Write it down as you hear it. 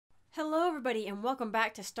Hello everybody and welcome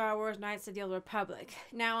back to Star Wars Knights of the Old Republic.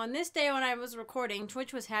 Now on this day when I was recording,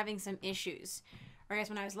 Twitch was having some issues. Or I guess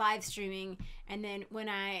when I was live streaming, and then when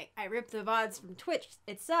I ripped the VODs from Twitch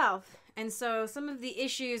itself. And so some of the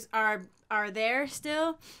issues are there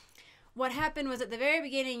still. What happened was at the very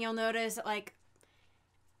beginning you'll notice like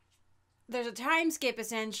there's a time skip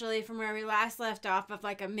essentially from where we last left off of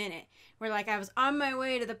like a minute. Where like I was on my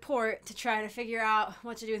way to the port to try to figure out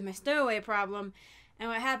what to do with my stowaway problem. And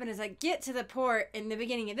what happened is I get to the port in the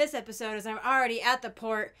beginning of this episode is I'm already at the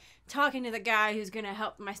port talking to the guy who's going to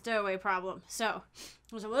help my stowaway problem. So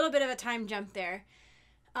there's a little bit of a time jump there.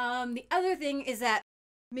 The other thing is that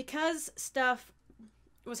because stuff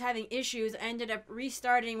was having issues, I ended up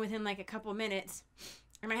restarting within like a couple minutes.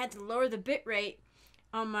 And I had to lower the bitrate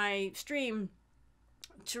on my stream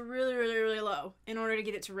to really low in order to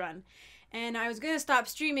get it to run. And I was going to stop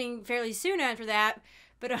streaming fairly soon after that.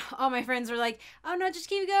 But all my friends were like, oh no, just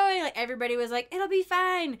keep going. Like everybody was like, it'll be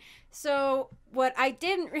fine. So what I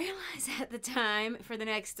didn't realize at the time for the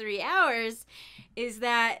next 3 hours is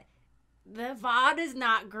that the VOD is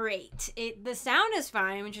not great. The sound is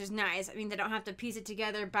fine, which is nice. I mean, they don't have to piece it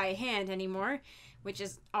together by hand anymore, which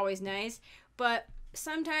is always nice. But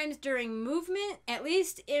sometimes during movement, at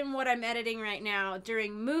least in what I'm editing right now,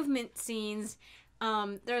 during movement scenes,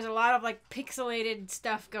 there's a lot of like pixelated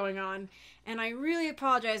stuff going on, and I really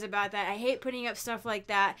apologize about that. I hate putting up stuff like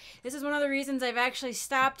that. This is one of the reasons I've actually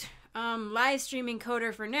stopped live streaming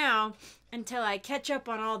Coder for now until I catch up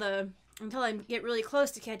on until I get really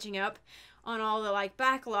close to catching up on all the like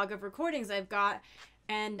backlog of recordings I've got,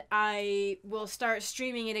 and I will start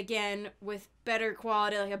streaming it again with better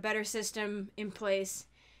quality, like a better system in place.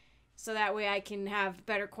 So that way I can have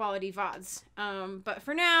better quality VODs. But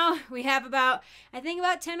for now, we have about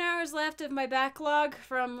 10 hours left of my backlog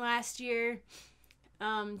from last year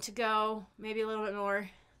to go. Maybe a little bit more.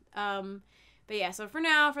 But yeah, so for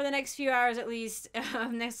now, for the next few hours at least,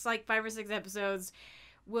 next like 5 or 6 episodes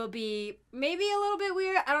will be maybe a little bit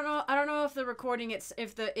weird. I don't know if the recording,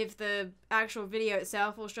 if the actual video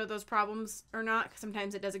itself will show those problems or not. 'Cause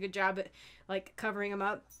sometimes it does a good job at like covering them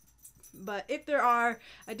up. But if there are,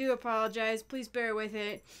 I do apologize. Please bear with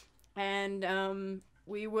it. And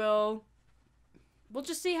we'll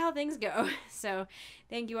just see how things go. So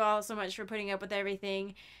thank you all so much for putting up with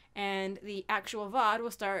everything. And the actual VOD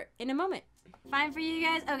will start in a moment. Fine for you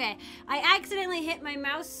guys? Okay. I accidentally hit my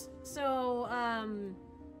mouse, so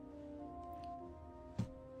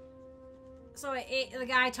the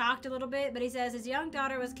guy talked a little bit, but he says his young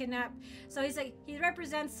daughter was kidnapped. So he's like, he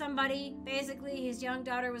represents somebody. Basically, his young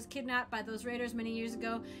daughter was kidnapped by those raiders many years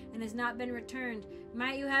ago and has not been returned.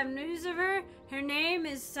 Might you have news of her? Her name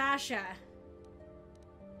is Sasha.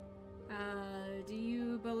 Do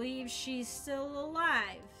you believe she's still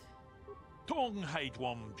alive? Tong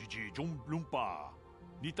haitwam jiji jumblumpa.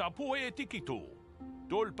 Nita poe tikito.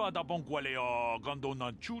 Dolpa da bonqualeo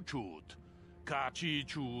gondona chuchut. Kachi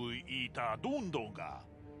chu ita dundonga.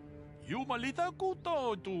 Yumalita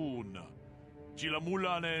kutotun.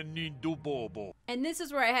 Chilamulane nindubobo. And this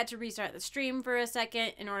is where I had to restart the stream for a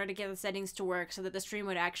second in order to get the settings to work so that the stream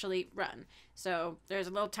would actually run. So there's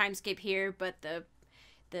a little time skip here, but the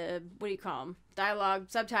what do you call them? Dialogue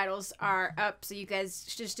subtitles are up, so you guys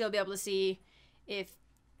should still be able to see if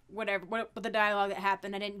what the dialogue that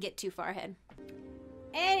happened. I didn't get too far ahead.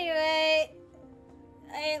 Anyway,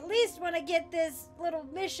 I at least want to get this little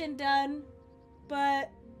mission done, but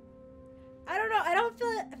I don't know.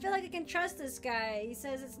 I feel like I can trust this guy. He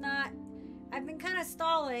says it's not. I've been kind of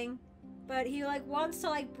stalling, but he like wants to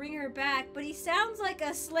like bring her back, but he sounds like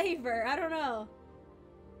a slaver. I don't know.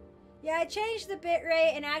 Yeah, I changed the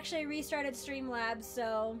bitrate and actually restarted Streamlabs,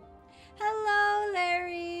 so... Hello,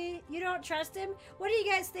 Larry! You don't trust him? What do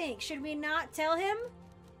you guys think? Should we not tell him?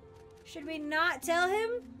 Should we not tell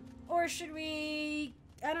him? Or should we...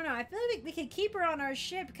 I don't know. I feel like we could keep her on our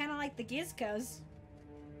ship, kind of like the Gizcos.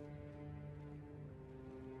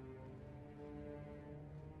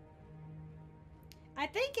 I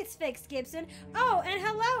think it's fixed, Gibson. Oh, and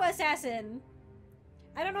hello, Assassin!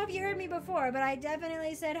 I don't know if you heard me before, but I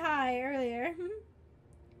definitely said hi earlier.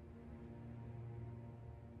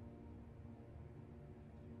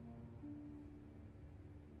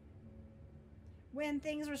 When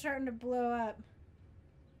things were starting to blow up.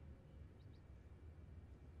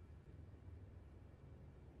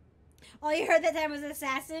 All you heard that time was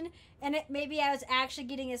assassin, and maybe I was actually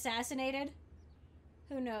getting assassinated.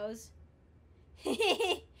 Who knows?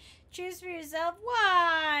 Choose for yourself.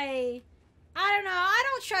 Why? I don't know. I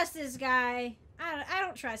don't trust this guy. I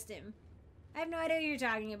don't trust him. I have no idea what you're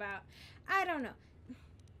talking about. I don't know.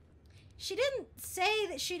 She didn't say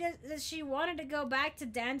that she wanted to go back to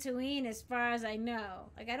Dantooine, as far as I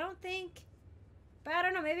know. Like, I don't think... But I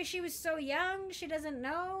don't know, maybe she was so young, she doesn't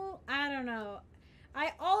know? I don't know.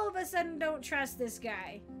 I all of a sudden don't trust this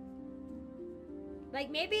guy.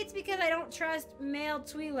 Like, maybe it's because I don't trust male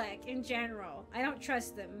Twi'lek in general. I don't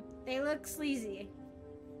trust them. They look sleazy.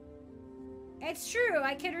 It's true,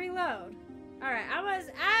 I can reload. Alright, I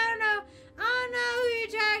don't know who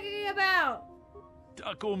you're talking about.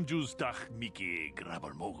 Takom justach Miki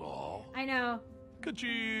Grabalmogo. I know.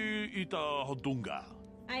 Kachi ita hodunga.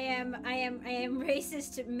 I am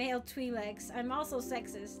racist to male Twi'leks. I'm also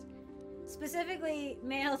sexist. Specifically,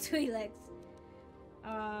 male Twi'leks.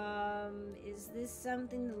 Is this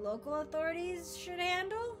something the local authorities should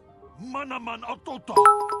handle? Manaman atota.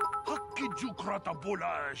 Hakiju krata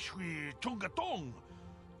bola shui chongatong.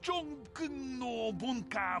 Chong no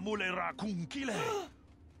bunka mulera kunkile.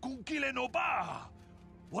 Kunkile no ba.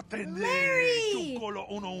 Larry! Chokolo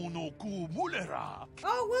ono ku mulera.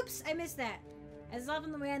 Oh, whoops! I missed that. As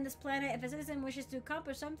often the way on this planet, if a citizen wishes to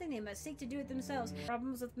accomplish something, they must seek to do it themselves.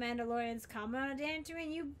 Problems with Mandalorians common on a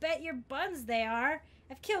Dantooine? You bet your buns they are.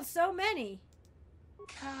 I've killed so many.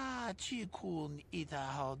 Ka chikun ita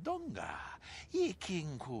hodonga.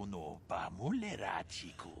 Yiking kuno ba mulera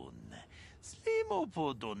chikun. Slimo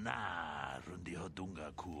podona rundi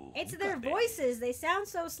hodunga ku. It's their voices. They sound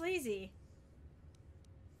so sleazy.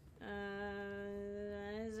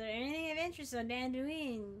 Is there anything of interest on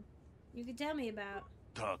Dantooine you could tell me about?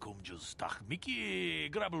 Takum justach Miki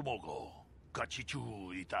Grabalmogo.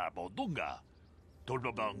 Kachichu ita bodunga.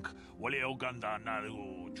 Tolbabank wale oganda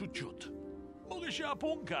naru chuchut. Mogisha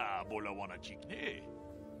ponka bola wana chikne.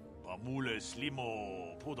 Pamule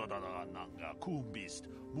slimo podadada nanga kumbist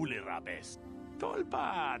mule rabes.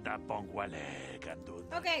 Tolpa da pongwale gandun.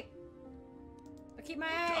 Okay. I'll keep my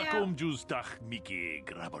eye out. Takum justach Miki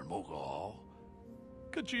Grabalmogo.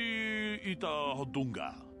 Kachi ita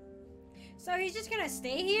hodunga. So he's just gonna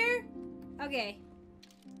stay here? Okay.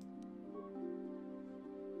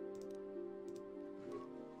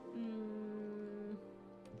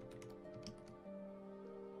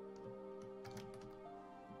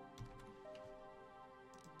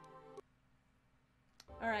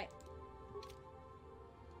 Alright.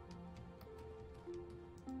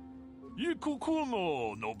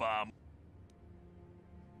 Yikukuno no ba.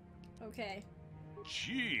 Okay.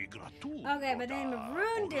 Okay, but then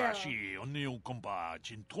Rundle.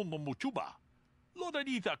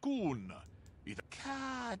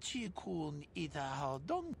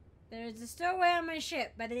 There's a stowaway on my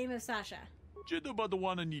ship by the name of Sasha.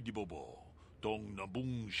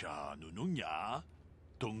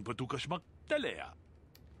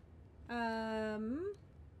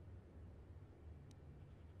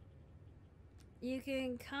 You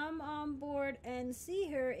can come on board and see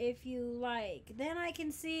her if you like. Then I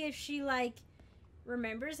can see if she, like,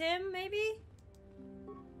 remembers him, maybe?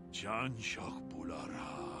 Jan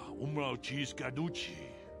Shakbulara, Umrao Chiskaduchi,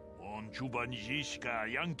 On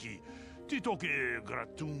Chubanjishka Yankee, Titoke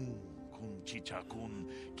Gratun, Kun Chichakun,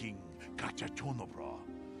 King Kachachonobra,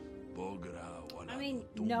 Bogra. I mean,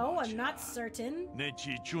 no, I'm not certain.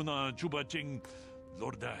 Nechi Chuna Chubaching,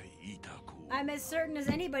 Lorda Itaku. I'm as certain as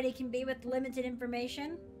anybody can be with limited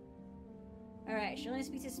information. Alright, she only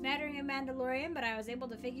speaks a smattering of Mandalorian, but I was able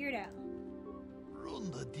to figure it out.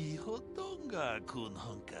 Ronda di hodonga kun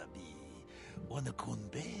hunkabi. Wana kun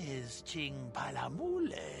bez ching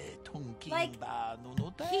palamule tunking Like, ba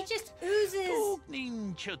nunota. he just oozes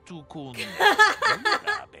Tukning chatukun.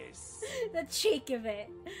 the cheek of it.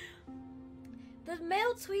 The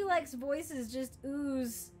male Twi'lek's voices just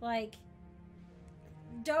ooze, like,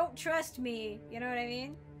 don't trust me, you know what I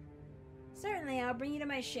mean? Certainly, I'll bring you to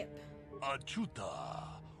my ship.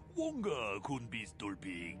 Achuta, wonga kun bis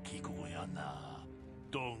dolpi kikoyana,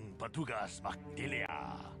 dong patugas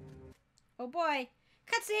makdelia. Oh boy,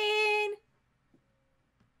 cutscene!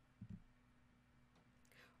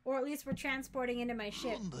 Or at least we're transporting into my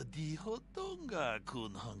ship. Ronda di hodonga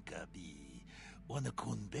kun hunkabi. Wana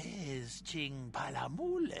kun bez ching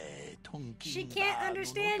palamule tunking. She can't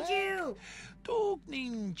understand you!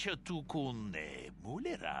 Tukning chatukun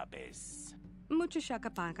mulerabes. Mucho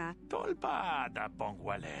shakapaka. Tolpa da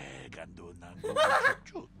pongwale gandunan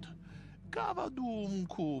chut. Kavadum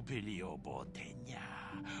ku pelio botenya.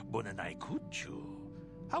 Bonanai kuchu.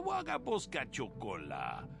 Hawaga boska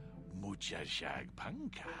chokola. Mucha shag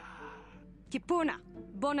panka. Kipuna.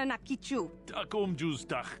 Bonanakichu. Takom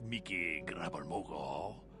justach Miki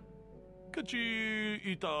Grabalmogo. Kachi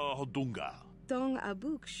ita hodunga. Dong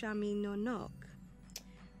abuk shami nonok.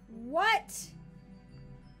 What?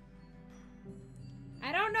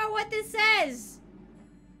 I don't know what this says.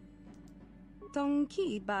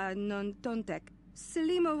 Tongki ba non tontek.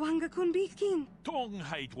 Selima wanga kunbikin. Tong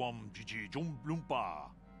haitwam jiji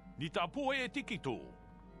lumpa. Nitapo e tikito.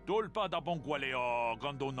 Dolpa da bongwaleo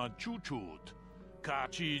gondona chuchut.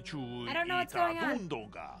 Kachi chu I don't know what's going on.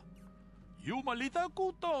 bundonga. Yumalita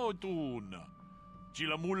kuto tun.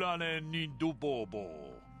 Chilamulane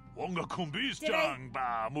nindubobo. Wonga kumbis Did I- chang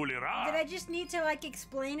ba mulira. Did I just need to, like,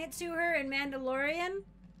 explain it to her in Mandalorian?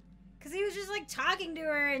 Because he was just, like, talking to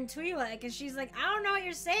her in Twi'lek, and she's like, I don't know what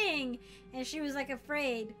you're saying. And she was, like,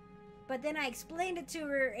 afraid. But then I explained it to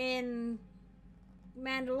her in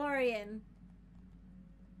Mandalorian.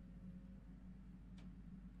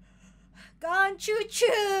 Gone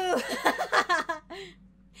choo-choo!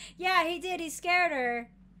 Yeah, he did. He scared her.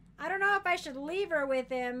 I don't know if I should leave her with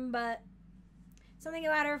him, but... Something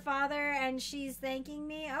about her father, and she's thanking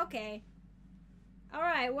me? Okay.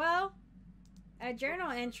 Alright, well... A journal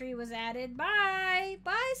entry was added. Bye!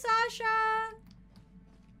 Bye, Sasha!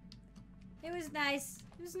 It was nice.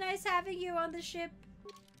 It was nice having you on the ship.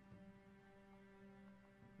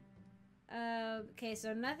 Okay,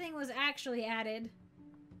 so nothing was actually added.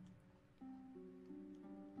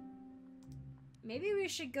 Maybe we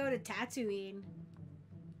should go to Tatooine.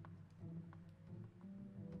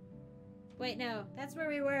 Wait, no. That's where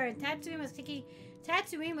we were. And Tatooine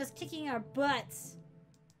was kicking our butts.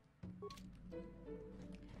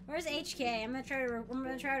 Where's HK? I'm gonna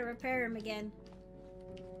try to repair him again.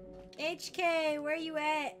 HK, where you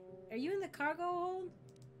at? Are you in the cargo hold?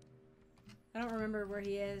 I don't remember where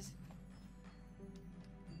he is.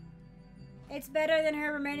 It's better than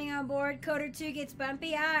her remaining on board. Coder 2 gets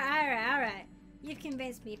bumpy. Alright. You've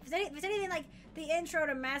convinced me. If it's anything like the intro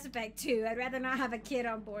to Mass Effect 2, I'd rather not have a kid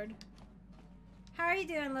on board. How are you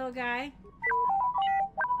doing, little guy?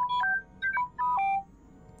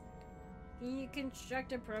 Can you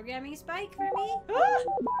construct a programming spike for me?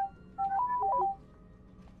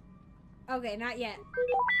 Okay, not yet.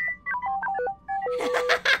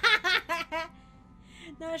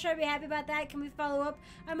 Not sure I'd be happy about that. Can we follow up?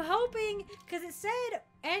 I'm hoping, because it said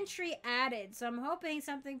entry added, so I'm hoping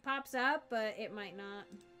something pops up, but it might not.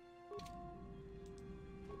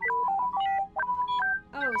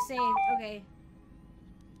 Oh, save. Okay.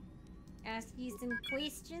 Ask you some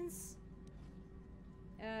questions.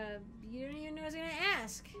 You don't even know what I was gonna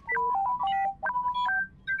ask.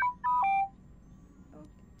 Oh.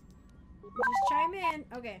 Just chime in.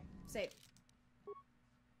 Okay, save.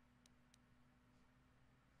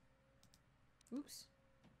 Oops.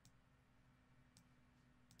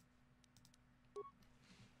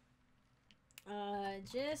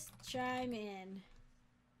 Just chime in.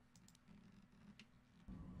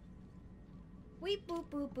 Weep boop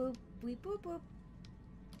boop boop. Weep boop boop.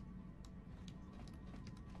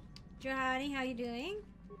 Johanny, how you doing?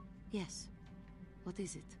 Yes. What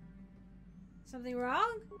is it? Something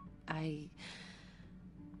wrong? I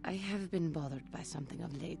have been bothered by something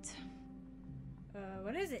of late.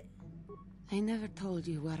 What is it? I never told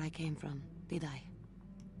you where I came from, did I?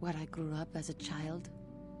 Where I grew up as a child?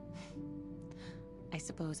 I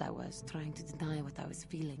suppose I was trying to deny what I was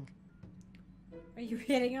feeling. Are you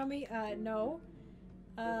hitting on me? No.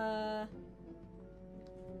 The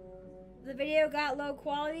video got low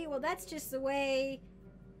quality. Well, that's just the way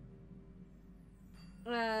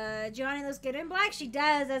Johnny looks good in black. She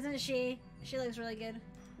does, doesn't she? She looks really good.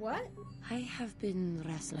 What? I have been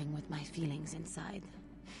wrestling with my feelings inside,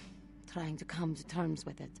 trying to come to terms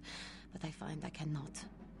with it, but I find I cannot.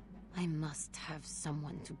 I must have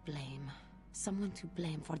someone to blame. Someone to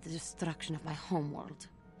blame for the destruction of my homeworld.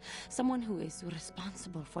 Someone who is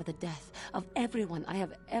responsible for the death of everyone I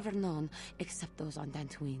have ever known, except those on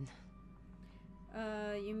Dantooine.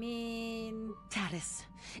 You mean... Taris.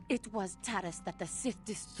 It was Taris that the Sith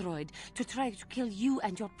destroyed to try to kill you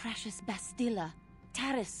and your precious Bastilla.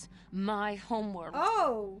 Taris, my homeworld.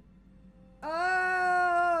 Oh! Oh!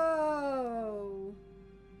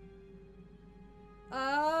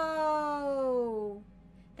 Oh!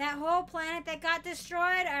 That whole planet that got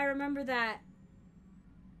destroyed? I remember that.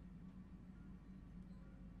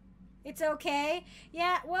 It's okay.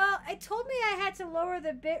 Yeah, well, it told me I had to lower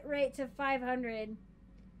the bit rate to 500.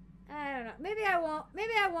 I don't know. Maybe I won't.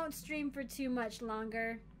 Maybe I won't stream for too much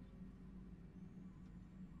longer.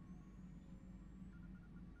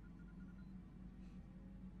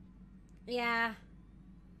 Yeah.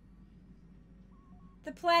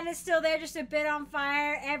 The planet's still there, just a bit on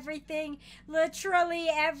fire. Everything, literally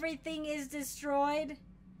everything is destroyed.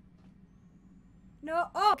 No,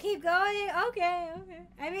 oh, keep going. Okay.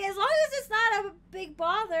 I mean, as long as it's not a big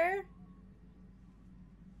bother.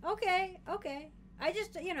 Okay. I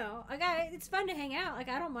just, it's fun to hang out. Like,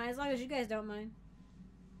 I don't mind, as long as you guys don't mind.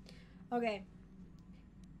 Okay.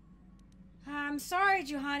 I'm sorry,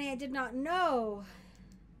 Juhani, I did not know.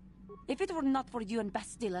 If it were not for you and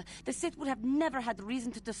Bastila, the Sith would have never had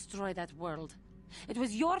reason to destroy that world. It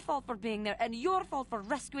was your fault for being there, and your fault for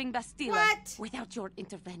rescuing Bastila. What? Without your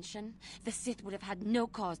intervention, the Sith would have had no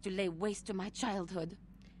cause to lay waste to my childhood.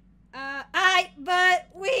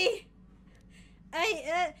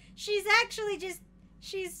 She's actually just,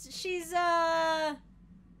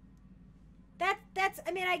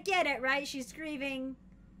 I mean, I get it, right? She's grieving.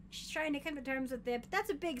 She's trying to come to terms with it, but that's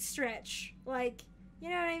a big stretch. Like, you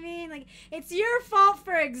know what I mean? Like, it's your fault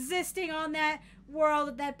for existing on that world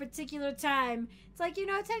at that particular time. It's like, you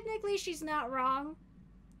know, technically she's not wrong.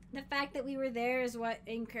 The fact that we were there is what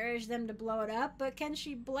encouraged them to blow it up, but can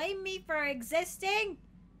she blame me for existing?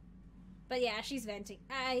 But yeah, she's venting.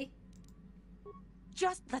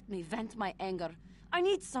 Just let me vent my anger. I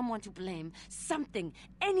need someone to blame. Something.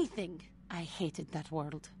 Anything. I hated that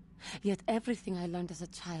world. Yet everything I learned as a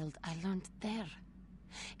child, I learned there.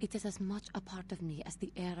 It is as much a part of me as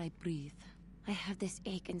the air I breathe. I have this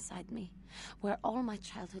ache inside me, where all my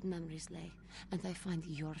childhood memories lay, and I find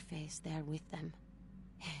your face there with them.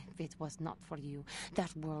 If it was not for you,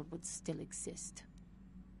 that world would still exist.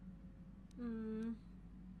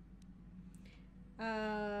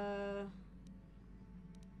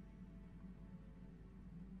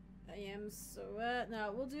 I am so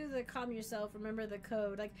no, we'll do the calm yourself, remember the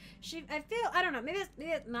code. Like, I feel, I don't know, maybe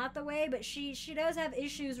it's not the way, but she does have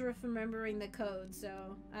issues with remembering the code,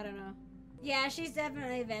 so I don't know. Yeah, she's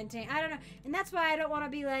definitely venting. I don't know, and that's why I don't want to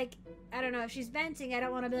be like, I don't know, if she's venting, I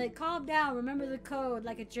don't want to be like, calm down, remember the code,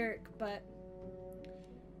 like a jerk. But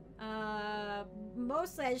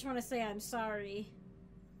mostly I just want to say I'm sorry.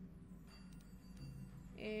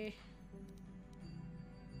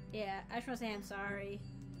 Yeah, I just want to say I'm sorry.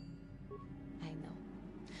 I know.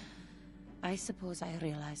 I suppose I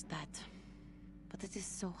realized that. But it is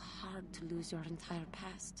so hard to lose your entire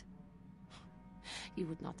past. You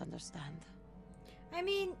would not understand. I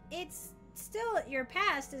mean, it's still, your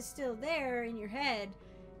past is still there in your head.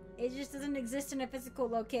 It just doesn't exist in a physical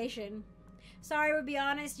location. Sorry would be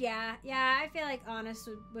honest. Yeah, I feel like honest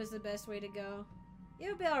was the best way to go.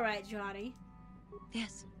 It'll be alright, Johnny.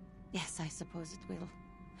 Yes, I suppose it will.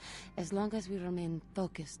 As long as we remain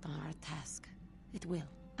focused on our task, it will.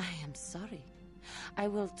 I am sorry. I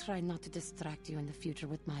will try not to distract you in the future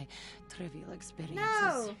with my trivial experiences.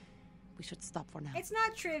 No! We should stop for now. It's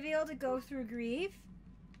not trivial to go through grief.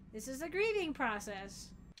 This is a grieving process.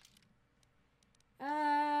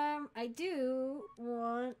 I do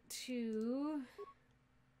want to...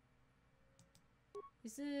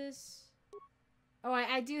 Is this... Oh,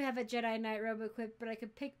 I do have a Jedi Knight robe equipped, but I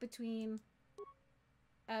could pick between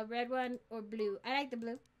a red one or blue. I like the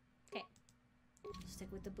blue. Okay.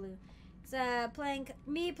 Stick with the blue. It's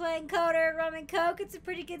me playing Coder, Rum and Coke. It's a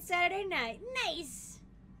pretty good Saturday night. Nice!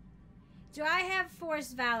 Do I have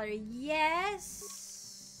Force Valor?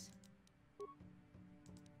 Yes.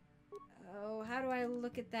 Oh, how do I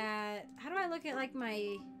look at that? How do I look at, like,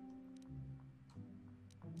 my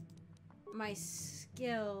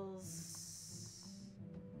skills?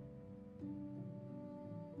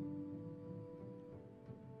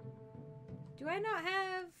 Do I not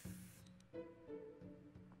have...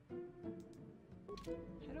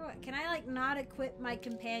 How do I... Can I, like, not equip my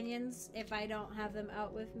companions if I don't have them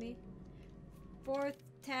out with me? Fourth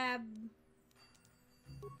tab...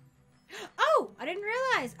 Oh! I didn't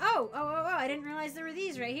realize! Oh! I didn't realize there were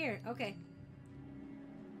these right here. Okay.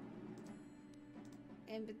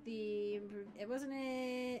 Empathy... It wasn't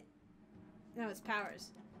it... No, it's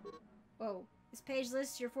powers. Whoa. This page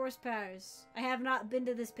lists your force powers. I have not been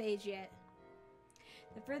to this page yet.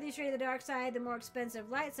 The further you stray to the dark side, the more expensive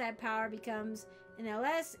light side power becomes, and the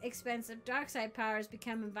less expensive dark side powers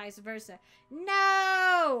become, and vice versa.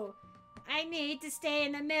 No! I need to stay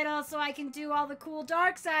in the middle so I can do all the cool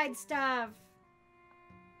dark side stuff.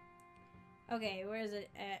 Okay, where is it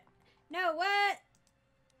at? No, what?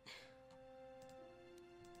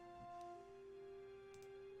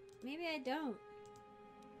 Maybe I don't.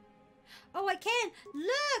 Oh, I can!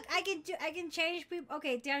 Look! I can change people.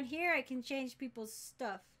 Okay, down here I can change people's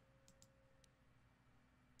stuff.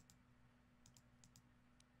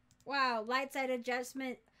 Wow, light side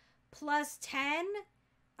adjustment plus 10?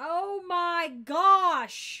 Oh my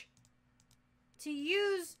gosh! To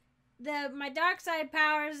use my dark side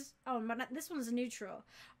powers... Oh, this one's neutral.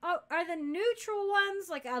 Oh, are the neutral ones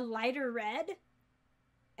like a lighter red?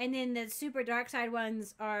 And then the super dark side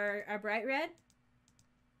ones are bright red?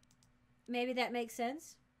 Maybe that makes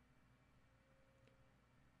sense.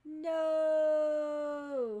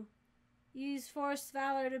 No. Use Force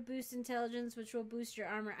Valor to boost intelligence, which will boost your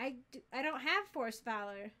armor. I don't have Force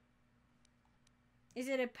Valor. Is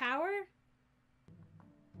it a power?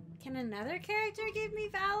 Can another character give me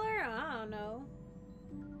valor? I don't know.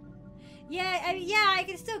 Yeah, I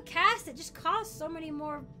can still cast it. Just costs so many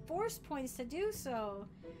more force points to do so.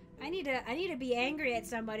 I need to be angry at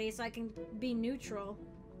somebody so I can be neutral.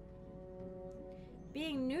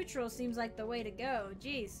 Being neutral seems like the way to go.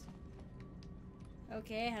 Jeez.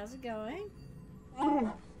 Okay, how's it going?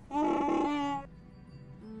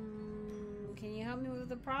 Can you help me with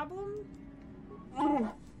the problem?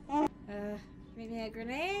 Maybe a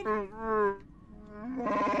grenade? Okay.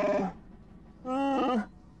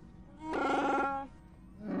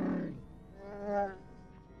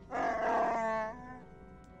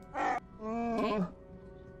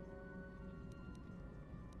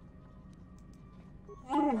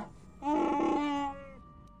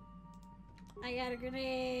 I got a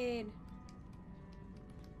grenade.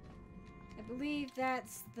 I believe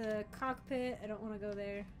that's the cockpit. I don't want to go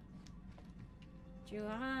there.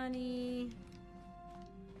 Giovanni.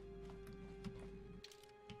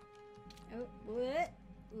 Oh, what?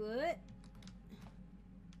 What?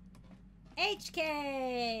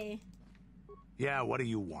 HK! Yeah, what do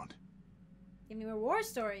you want? Give me more war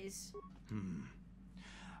stories.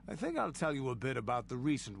 I think I'll tell you a bit about the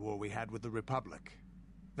recent war we had with the Republic.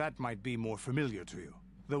 That might be more familiar to you.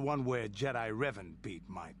 The one where Jedi Revan beat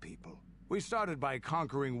my people. We started by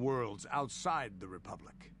conquering worlds outside the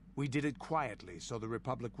Republic. We did it quietly so the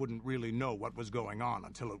Republic wouldn't really know what was going on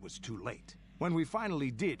until it was too late. When we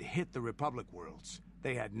finally did hit the Republic worlds,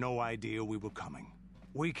 they had no idea we were coming.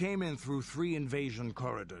 We came in through 3 invasion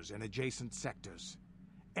corridors in adjacent sectors.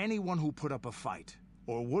 Anyone who put up a fight,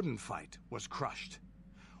 or wouldn't fight, was crushed.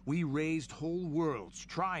 We razed whole worlds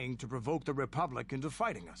trying to provoke the Republic into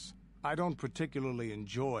fighting us. I don't particularly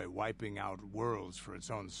enjoy wiping out worlds for its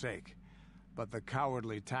own sake, but the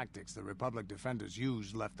cowardly tactics the Republic defenders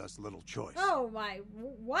used left us little choice. Oh my...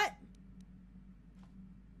 what?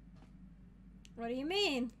 What do you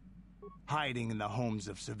mean? Hiding in the homes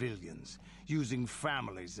of civilians, using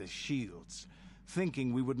families as shields,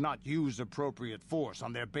 thinking we would not use appropriate force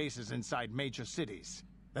on their bases inside major cities.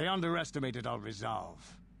 They underestimated our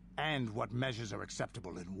resolve, and what measures are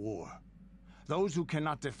acceptable in war. Those who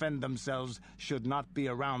cannot defend themselves should not be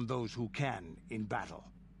around those who can in battle.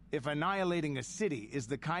 If annihilating a city is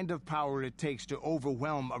the kind of power it takes to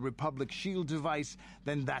overwhelm a Republic shield device,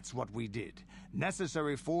 then that's what we did.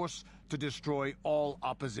 Necessary force to destroy all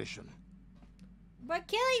opposition. But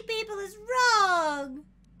killing people is wrong!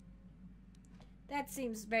 That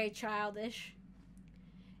seems very childish.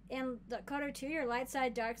 In Kotor 2, your light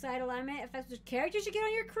side, dark side alignment affects which characters you get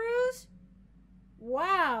on your cruise?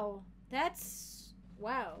 Wow. That's...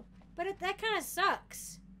 wow. But that kind of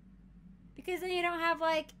sucks. Because then you don't have,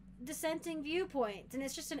 like, dissenting viewpoints, and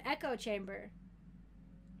it's just an echo chamber.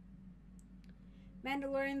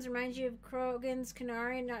 Mandalorians remind you of Krogan's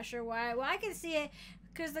Kenari, not sure why. Well, I can see it,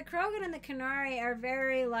 because the Krogan and the Kenari are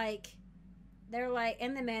very, like... they're like,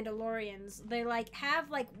 and the Mandalorians, they like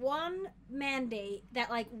have like one mandate that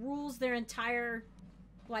like rules their entire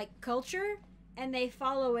like culture, and they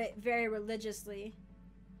follow it very religiously.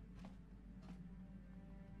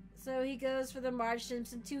 So he goes for the Marge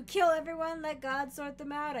Simpson to kill everyone, let God sort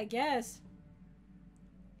them out, I guess.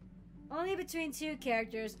 Only between 2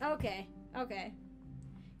 characters. Okay, okay.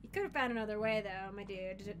 You could have found another way, though, my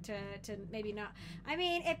dude, to maybe not. I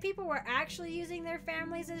mean, if people were actually using their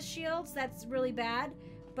families as shields, that's really bad.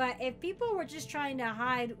 But if people were just trying to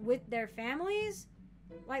hide with their families,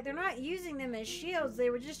 like, they're not using them as shields.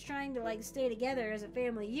 They were just trying to, like, stay together as a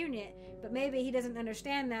family unit. But maybe he doesn't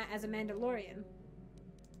understand that as a Mandalorian.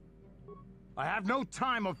 I have no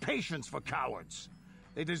time or patience for cowards.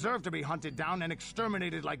 They deserve to be hunted down and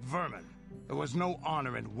exterminated like vermin. There was no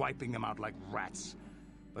honor in wiping them out like rats.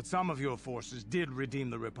 But some of your forces did redeem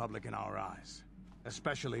the Republic in our eyes.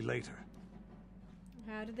 Especially later.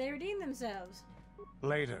 How did they redeem themselves?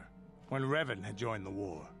 Later, when Revan had joined the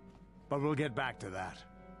war. But we'll get back to that.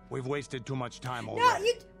 We've wasted too much time already.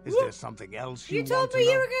 No, Is there something else you want to know? You told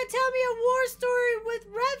me you were going to tell me a war story with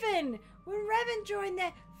Revan. When Revan joined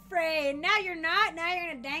the fray. And now you're not? Now you're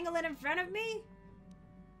going to dangle it in front of me?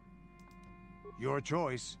 Your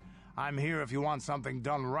choice. I'm here if you want something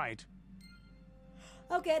done right.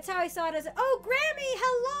 Okay, that's how he saw it as... Oh, Grammy!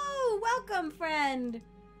 Hello! Welcome, friend!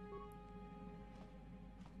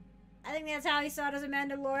 I think that's how he saw it as a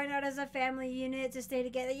Mandalorian, not as a family unit to stay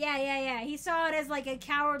together. Yeah. He saw it as like a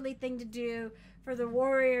cowardly thing to do for the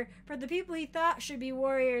warrior, for the people he thought should be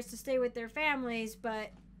warriors to stay with their families,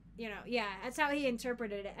 but, you know, yeah, that's how he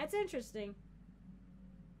interpreted it. That's interesting.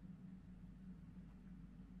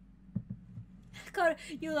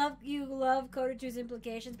 You love Coda 2's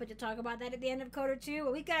implications, but you'll talk about that at the end of Coda 2.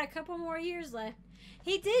 Well, we got a couple more years left.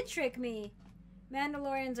 He did trick me.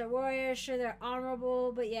 Mandalorians are warriors, sure they're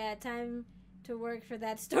honorable, but yeah, time to work for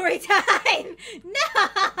that story time.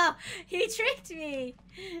 No, he tricked me.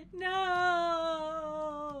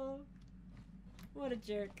 No, what a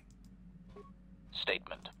jerk.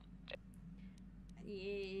 Statement.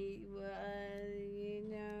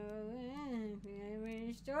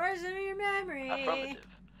 Restore some of your memory. Affirmative.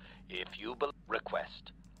 If you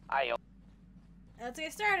request, Let's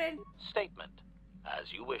get started. Statement.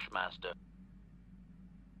 As you wish, Master.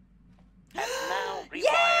 And now require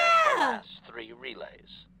Yeah! the last 3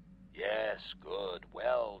 relays. Yes, good.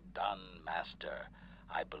 Well done, Master.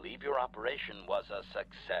 I believe your operation was a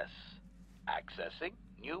success. Accessing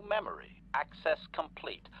new memory. Access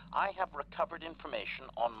complete. I have recovered information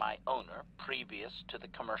on my owner previous to the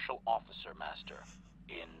commercial officer, Master.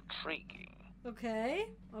 Intriguing. Okay.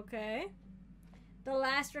 The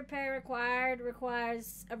last repair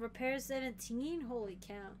requires a repair 17. Holy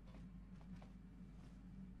cow.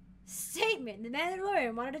 Statement. The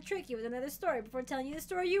Mandalorian wanted to trick you with another story before telling you the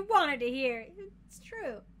story you wanted to hear. It's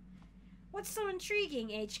true. What's so intriguing,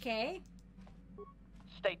 HK?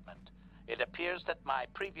 Statement. It appears that my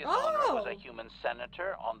previous owner was a human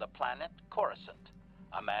senator on the planet Coruscant.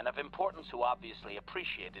 A man of importance who obviously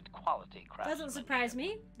appreciated quality craftsmanship. Doesn't surprise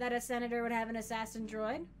me that a senator would have an assassin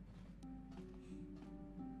droid.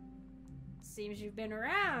 Seems you've been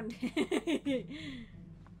around.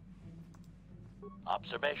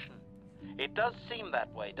 Observation. It does seem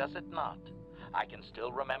that way, does it not? I can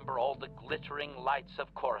still remember all the glittering lights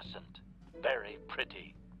of Coruscant. Very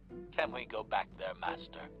pretty. Can we go back there,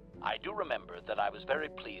 Master? I do remember that I was very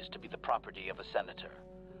pleased to be the property of a senator.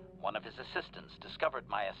 One of his assistants discovered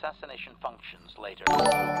my assassination functions later through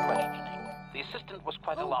questioning. The assistant was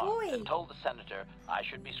quite alarmed and told the senator I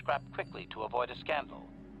should be scrapped quickly to avoid a scandal.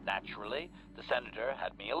 Naturally, the senator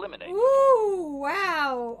had me eliminated. Ooh,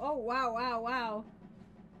 wow. Oh, wow.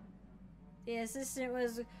 The assistant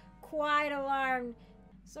was quite alarmed.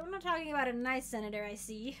 So we're not talking about a nice senator, I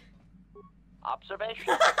see.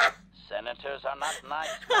 Observation. Senators are not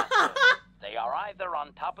nice, Master. They are either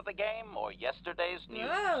on top of the game or yesterday's news.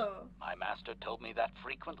 Whoa. My master told me that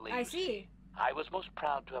frequently. I see. I was most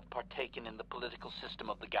proud to have partaken in the political system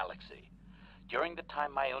of the galaxy. During the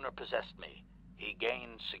time my owner possessed me, he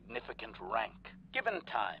gained significant rank. Given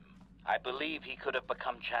time, I believe he could have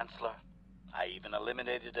become Chancellor. I even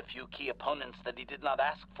eliminated a few key opponents that he did not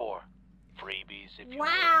ask for. Freebies, if you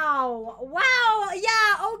will. Wow,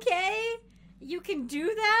 yeah, okay. You can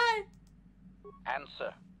do that?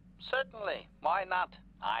 Answer. Certainly. Why not?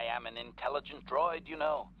 I am an intelligent droid, you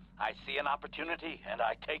know. I see an opportunity, and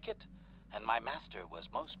I take it. And my master was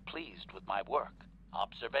most pleased with my work.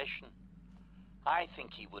 Observation. I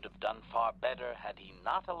think he would have done far better had he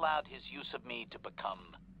not allowed his use of me to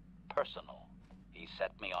become personal. He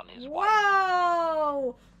set me on his wife.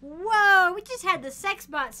 Whoa! We just had the sex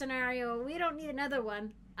bot scenario. We don't need another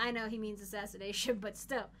one. I know he means assassination, but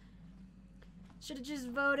still. Should have just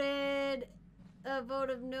voted a vote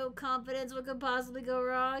of no confidence. What could possibly go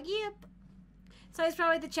wrong? Yep. So he's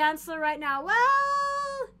probably the chancellor right now. Well,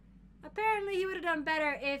 apparently he would have done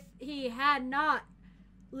better if he had not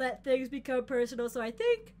let things become personal. So I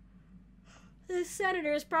think the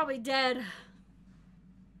senator is probably dead.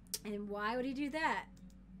 And why would he do that?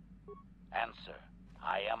 Answer.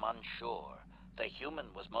 I am unsure. The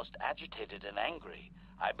human was most agitated and angry.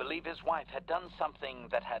 I believe his wife had done something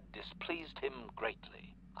that had displeased him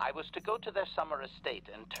greatly. I was to go to their summer estate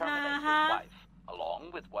and terminate his wife,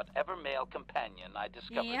 along with whatever male companion I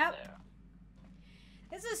discovered there.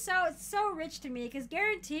 This is it's so rich to me, because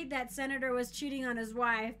guaranteed that senator was cheating on his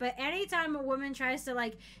wife, but anytime a woman tries to,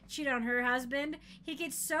 like, cheat on her husband, he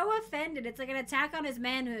gets so offended. It's like an attack on his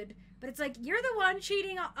manhood. But it's like, you're the one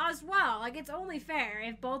cheating as well. Like, it's only fair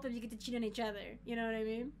if both of you get to cheat on each other. You know what I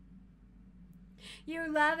mean?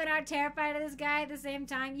 You love and are terrified of this guy at the same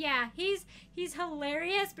time. Yeah, he's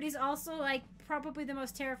hilarious, but he's also, like, probably the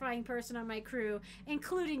most terrifying person on my crew,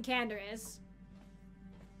 including Candaris.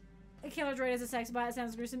 A killer droid as a sex bot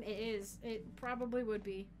sounds gruesome. It is. It probably would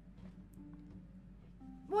be.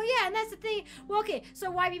 Well, yeah, and that's the thing. Well, okay, so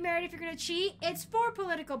why be married if you're gonna cheat? It's for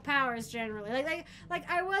political powers, generally. Like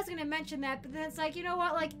I was gonna mention that, but then it's like, you know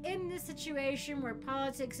what? Like, in this situation where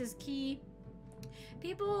politics is key,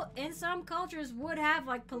 people in some cultures would have,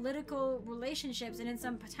 like, political relationships, and in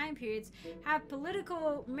some time periods have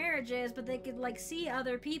political marriages, but they could, like, see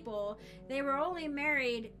other people. They were only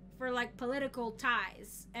married for, like, political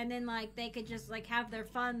ties, and then, like, they could just, like, have their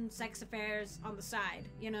fun sex affairs on the side,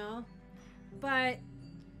 you know? But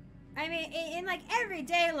I mean, in like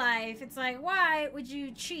everyday life, it's like, why would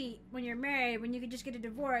you cheat when you're married when you could just get a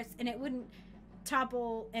divorce and it wouldn't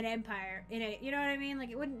topple an empire? You know what I mean?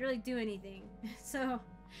 Like, it wouldn't really do anything. So,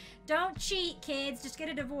 don't cheat, kids. Just get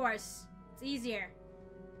a divorce. It's easier.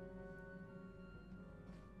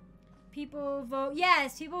 People vote,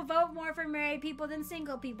 yes, people vote more for married people than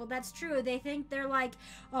single people. That's true. They think they're like,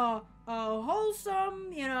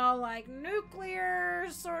 wholesome, you know, like nuclear,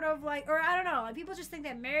 sort of like, or I don't know. Like, people just think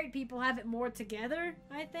that married people have it more together,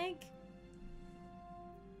 I think.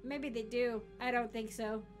 Maybe they do. I don't think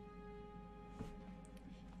so.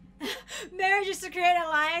 Marriage is to create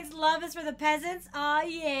alliance. Love is for the peasants. Oh,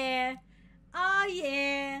 yeah. Oh,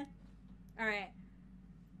 yeah. All right.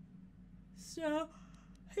 So...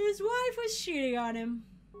 his wife was cheating on him.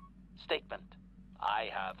 Statement. I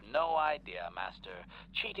have no idea, Master.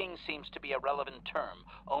 Cheating seems to be a relevant term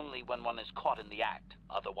only when one is caught in the act.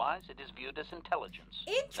 Otherwise, it is viewed as intelligence.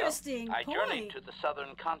 Interesting I point. journeyed to the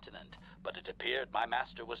southern continent, but it appeared my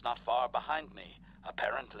master was not far behind me.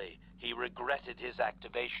 Apparently, he regretted his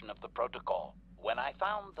activation of the protocol. When I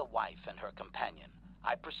found the wife and her companion,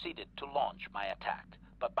 I proceeded to launch my attack,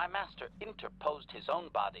 but my master interposed his own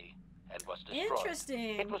body and was destroyed.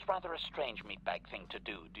 Interesting. It was rather a strange meatbag thing to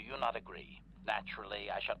do, do you not agree? Naturally,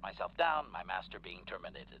 I shut myself down, my master being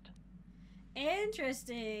terminated.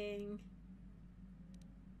 Interesting.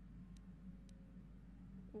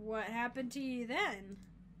 What happened to you then?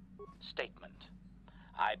 Statement.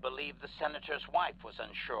 I believe the senator's wife was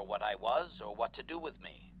unsure what I was or what to do with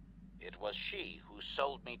me. It was she who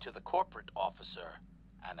sold me to the corporate officer,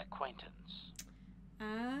 an acquaintance.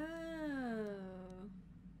 Oh.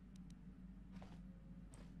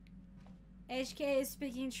 HK is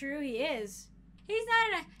speaking true. He is. He's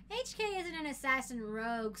not HK isn't an assassin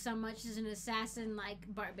rogue so much as an assassin like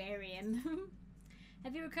barbarian.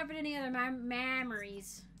 Have you recovered any other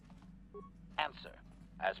memories? Answer.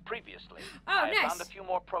 As previously, Oh, I nice. found a few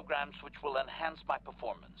more programs which will enhance my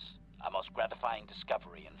performance. A most gratifying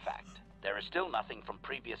discovery, in fact. There is still nothing from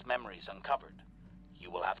previous memories uncovered.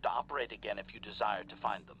 You will have to operate again if you desire to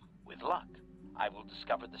find them. With luck, I will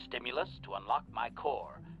discover the stimulus to unlock my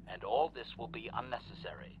core, and all this will be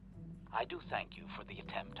unnecessary. I do thank you for the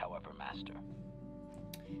attempt, however, Master.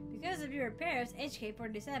 Because of your repairs,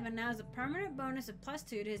 HK-47 now has a permanent bonus of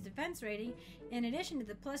 +2 to his defense rating, in addition to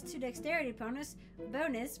the +2 dexterity bonus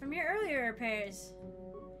from your earlier repairs.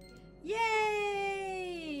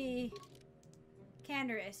 Yay!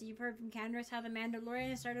 Canderous. You've heard from Canderous how the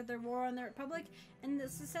Mandalorians started their war on the Republic and the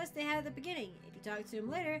success they had at the beginning. If you talk to him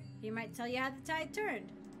later, he might tell you how the tide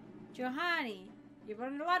turned. Johanny. You've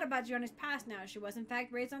learned a lot about Johanny's past now. She was in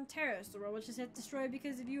fact raised on Taros, the world which is set destroyed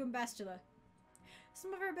because of you and Bastila.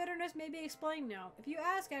 Some of her bitterness may be explained now. If you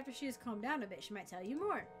ask after she has calmed down a bit, she might tell you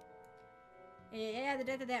more. Yeah, the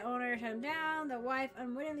death of that owner shut him down. The wife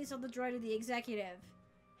unwittingly sold the droid to the executive.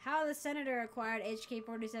 How the senator acquired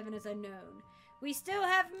HK-47 is unknown. We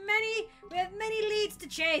have many leads to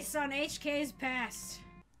chase on HK's past.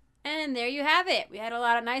 And there you have it. We had a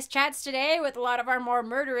lot of nice chats today with a lot of our more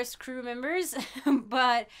murderous crew members,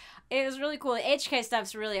 but it was really cool. The HK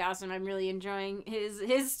stuff's really awesome. I'm really enjoying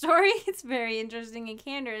his story. It's very interesting, and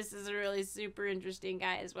Canderous is a really super interesting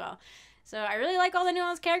guy as well. So I really like all the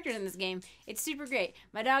nuanced characters in this game. It's super great.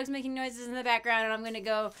 My dog's making noises in the background, and I'm going to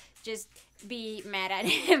go just be mad at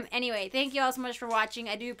him. Anyway, thank you all so much for watching.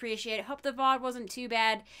 I do appreciate it. Hope the VOD wasn't too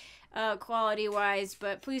bad quality-wise,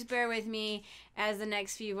 but please bear with me as the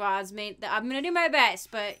next few VODs. I'm going to do my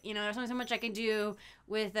best, but, you know, there's only so much I can do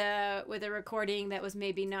with a recording that was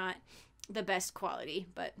maybe not the best quality.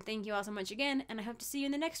 But thank you all so much again, and I hope to see you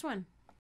in the next one.